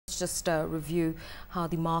just review how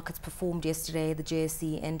the markets performed yesterday. The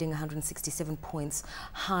JSE ending 167 points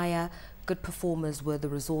higher. Good performers were the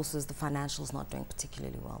resources, the financials not doing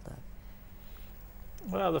particularly well though.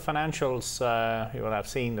 Well, the financials, you will have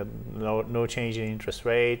seen that no change in interest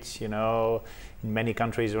rates. You know, in many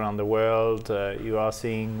countries around the world, you are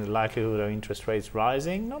seeing the likelihood of interest rates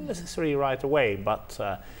rising, not necessarily right away, but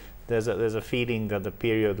there's a feeling that the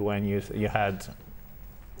period when you had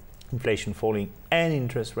inflation falling and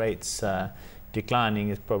interest rates declining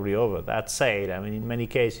is probably over. That said, I mean, in many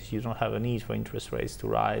cases, you don't have a need for interest rates to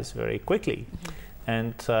rise very quickly.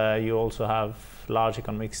 And you also have large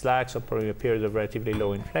economic slacks, or probably a period of relatively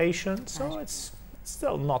low inflation. So it's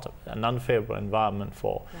still not an unfavorable environment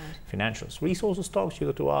for financials. Resources stocks, you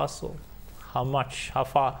got to ask, so how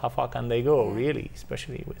far can they go, really,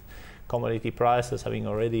 especially with commodity prices having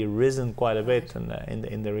already risen quite a bit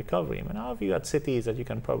in the recovery. I mean, our view at Citi is that you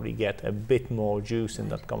can probably get a bit more juice in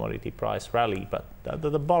that commodity price rally, but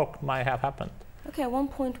the bulk might have happened. Okay,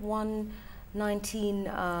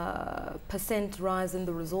 1.119% rise in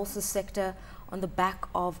the resources sector on the back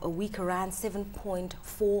of a weaker rand,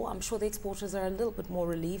 7.4. I'm sure the exporters are a little bit more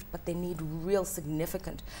relieved, but they need real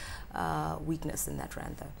significant weakness in that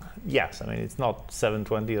rand though. Yes, I mean, it's not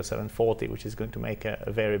 720 or 740, which is going to make a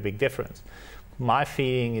very big difference. My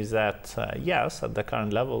feeling is that, yes, at the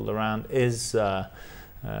current level, the rand is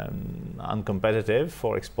uncompetitive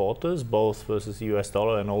for exporters, both versus the US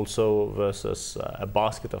dollar and also versus a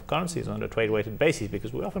basket of currencies on a trade-weighted basis,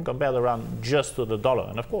 because we often compare the rand just to the dollar.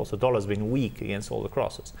 And of course, the dollar has been weak against all the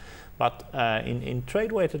crosses. But in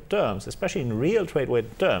trade-weighted terms, especially in real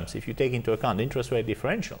trade-weighted terms, if you take into account interest rate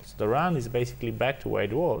differentials, the rand is basically back to where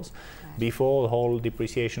it was before the whole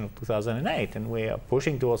depreciation of 2008, and we are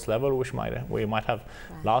pushing towards level which we might have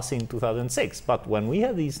last seen in 2006. But when we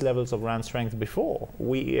had these levels of rand strength before,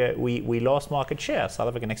 we lost market share. South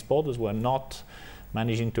African exporters were not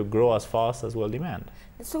managing to grow as fast as world demand.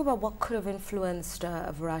 Let's talk about what could have influenced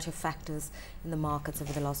a variety of factors in the markets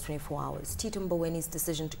over the last 24 hours. Tito Mboweni's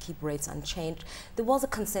decision to keep rates unchanged. There was a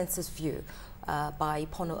consensus view by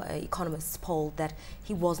Economist's poll that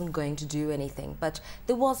he wasn't going to do anything, but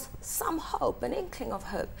there was some hope, an inkling of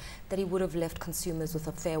hope, that he would have left consumers with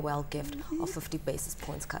a farewell gift of 50 basis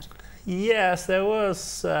points cut. Yes, there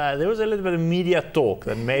was a little bit of media talk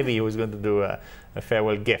that maybe he was going to do a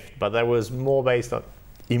farewell gift, but that was more based on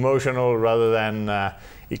emotional rather than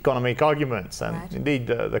economic arguments. And indeed,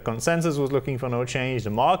 the consensus was looking for no change. The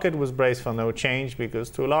market was braced for no change because,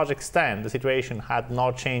 to a large extent, the situation had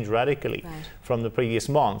not changed radically from the previous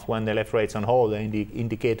month when they left rates on hold and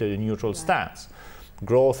indicated a neutral stance.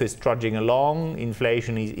 Growth is trudging along,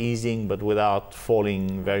 inflation is easing but without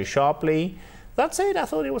falling very sharply. That said, I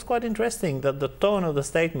thought it was quite interesting that the tone of the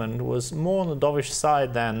statement was more on the dovish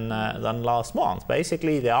side than last month.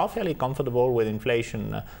 Basically, they are fairly comfortable with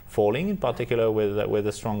inflation falling, in particular with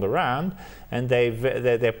a stronger rand, and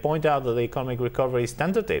they point out that the economic recovery is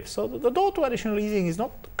tentative. So the door to additional easing is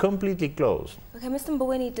not completely closed. Okay, Mr.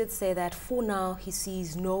 Mboweni did say that for now he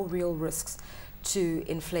sees no real risks to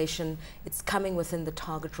inflation. It's coming within the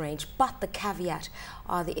target range, but the caveat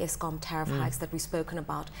are the Eskom tariff hikes that we've spoken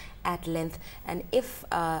about at length. And if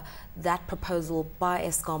that proposal by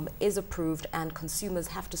Eskom is approved and consumers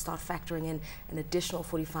have to start factoring in an additional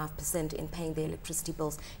 45% in paying their electricity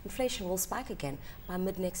bills, inflation will spike again by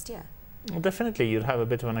mid next year. Definitely, you'll have a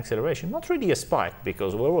bit of an acceleration. Not really a spike,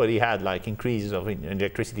 because we already had like increases of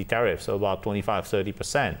electricity tariffs of about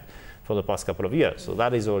 25–30%. for the past couple of years. So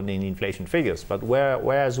that is already in inflation figures. But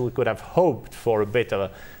whereas we could have hoped for a bit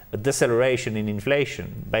of a deceleration in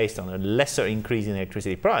inflation based on a lesser increase in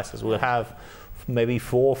electricity prices, we'll have maybe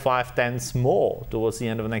 4 or 5 tenths more towards the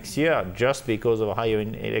end of next year just because of a higher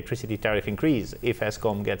electricity tariff increase if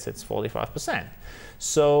Eskom gets its 45%.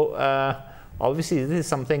 So obviously, this is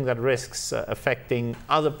something that risks affecting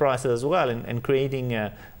other prices as well and creating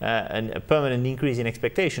a permanent increase in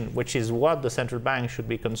expectation, which is what the central bank should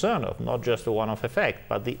be concerned of, not just the one-off effect,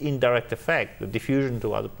 but the indirect effect, the diffusion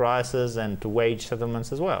to other prices and to wage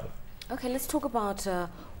settlements as well. Okay, let's talk about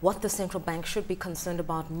what the central bank should be concerned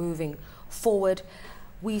about moving forward.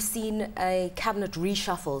 We've seen a cabinet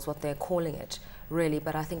reshuffle, is what they're calling it, really,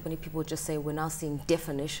 but I think many people just say we're now seeing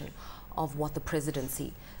definition of what the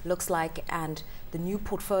presidency looks like, and the new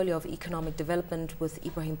portfolio of economic development with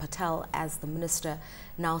Ibrahim Patel as the minister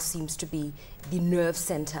now seems to be the nerve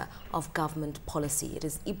center of government policy. It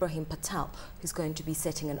is Ibrahim Patel who's going to be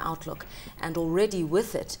setting an outlook, and already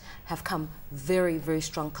with it have come very, very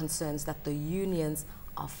strong concerns that the unions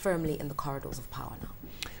are firmly in the corridors of power now.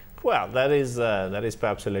 Well, that is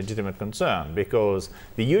perhaps a legitimate concern, because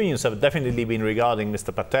the unions have definitely been regarding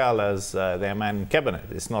Mr. Patel as their man in cabinet.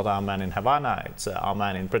 It's not our man in Havana, it's our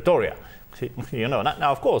man in Pretoria. You know,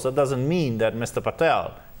 now of course that doesn't mean that Mr.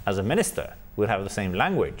 Patel as a minister will have the same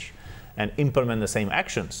language and implement the same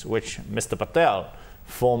actions which Mr. Patel,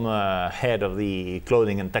 former head of the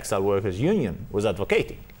Clothing and Textile Workers Union, was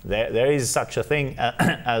advocating. There is such a thing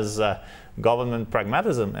as government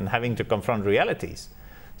pragmatism and having to confront realities.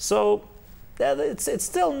 So it's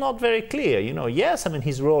still not very clear. You know, yes, I mean,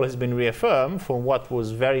 his role has been reaffirmed from what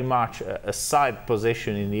was very much a side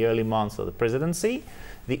position in the early months of the presidency.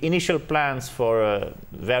 The initial plans for a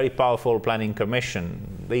very powerful planning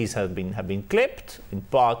commission, these have been clipped, in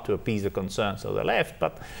part to appease the concerns of the left,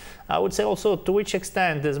 but I would say also, to which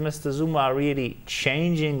extent is Mr. Zuma really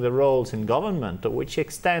changing the roles in government? To which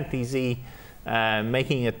extent is he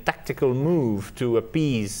making a tactical move to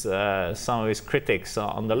appease some of his critics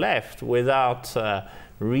on the left without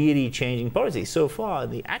really changing policy? So far,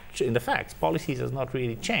 in the facts, policies has not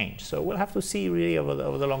really changed. So we'll have to see really over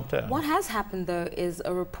the long term. What has happened, though, is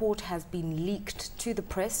a report has been leaked to the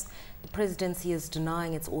press. The presidency is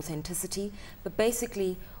denying its authenticity. But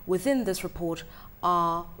basically, within this report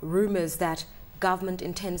are rumors that government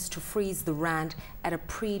intends to freeze the rand at a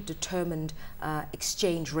predetermined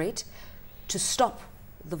exchange rate to stop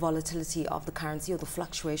the volatility of the currency or the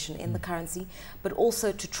fluctuation in the currency, but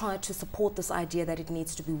also to try to support this idea that it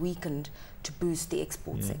needs to be weakened to boost the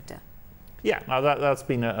export sector. Yeah, now that's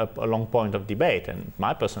been a long point of debate, and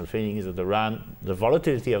my personal feeling is that the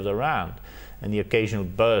volatility of the rand and the occasional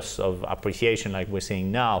bursts of appreciation like we're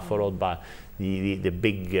seeing now, followed by the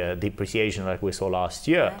big depreciation like we saw last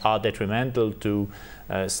year, are detrimental to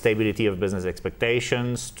stability of business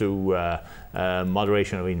expectations, to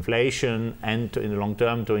moderation of inflation, and in the long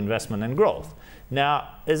term to investment and growth.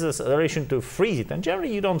 Now, is this a relation to freeze it? And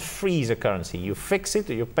generally, you don't freeze a currency. You fix it,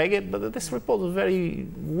 or you peg it, but this report was very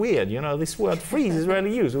weird. You know, this word freeze is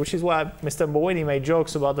rarely used, which is why Mr. Mbele made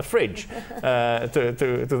jokes about the fridge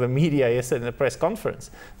to the media yesterday in the press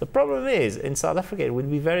conference. The problem is, in South Africa, it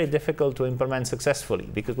would be very difficult to implement successfully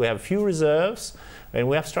because we have few reserves and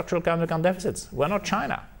we have structural current account deficits. We're not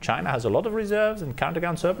China. China has a lot of reserves and current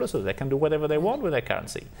account surpluses. They can do whatever they want with their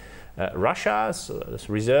currency. Russia has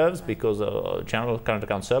reserves because of general current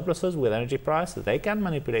account surpluses with energy prices. They can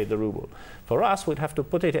manipulate the ruble. For us, we'd have to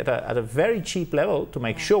put it at a very cheap level to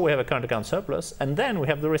make sure we have a current account surplus, and then we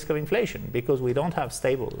have the risk of inflation because we don't have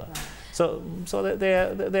stable. So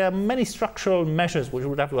there are many structural measures which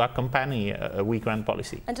would have to accompany a weak rand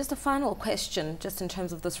policy. And just a final question, just in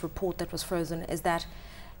terms of this report that was frozen, is that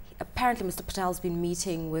apparently Mr. Patel's been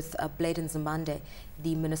meeting with Bladen Zimbande,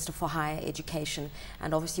 the Minister for Higher Education,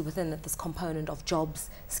 and obviously within it, this component of jobs,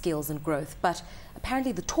 skills and growth. But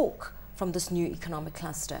apparently the talk from this new economic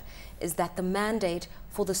cluster is that the mandate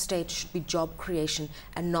for the state should be job creation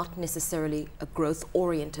and not necessarily a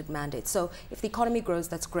growth-oriented mandate. So if the economy grows,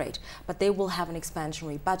 that's great, but they will have an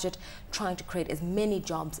expansionary budget, trying to create as many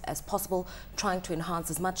jobs as possible, trying to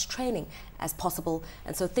enhance as much training as possible.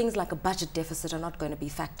 And so things like a budget deficit are not going to be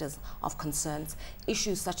factors of concerns.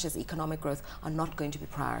 Issues such as economic growth are not going to be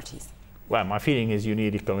priorities. Well, my feeling is you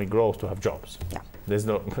need economic growth to have jobs. Yeah. There's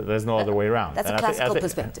no other way around. That's a classical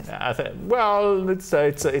perspective. Well, it's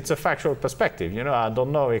a factual perspective. You know, I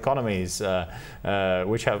don't know economies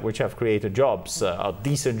which have created jobs,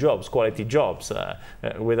 decent jobs, quality jobs,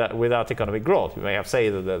 without economic growth. You may have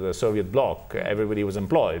said that the Soviet bloc, everybody was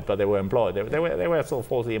employed, but they were employed. They were so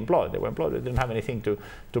falsely employed. They were employed. They didn't have anything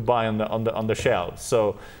to buy on the shelves.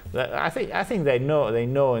 So I think they know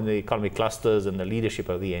in the economic clusters and the leadership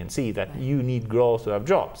of the ANC that you need growth to have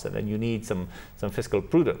jobs, and then you need some fiscal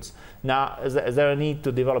prudence. Now, is there a need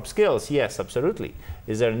to develop skills? Yes, absolutely.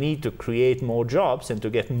 Is there a need to create more jobs and to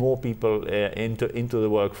get more people into the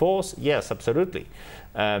workforce? Yes, absolutely.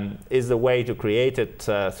 Is the way to create it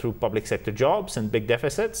through public sector jobs and big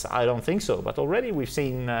deficits? I don't think so. But already we've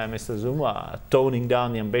seen Mr. Zuma toning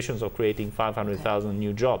down the ambitions of creating 500,000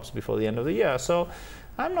 new jobs before the end of the year. So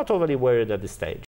I'm not overly worried at this stage.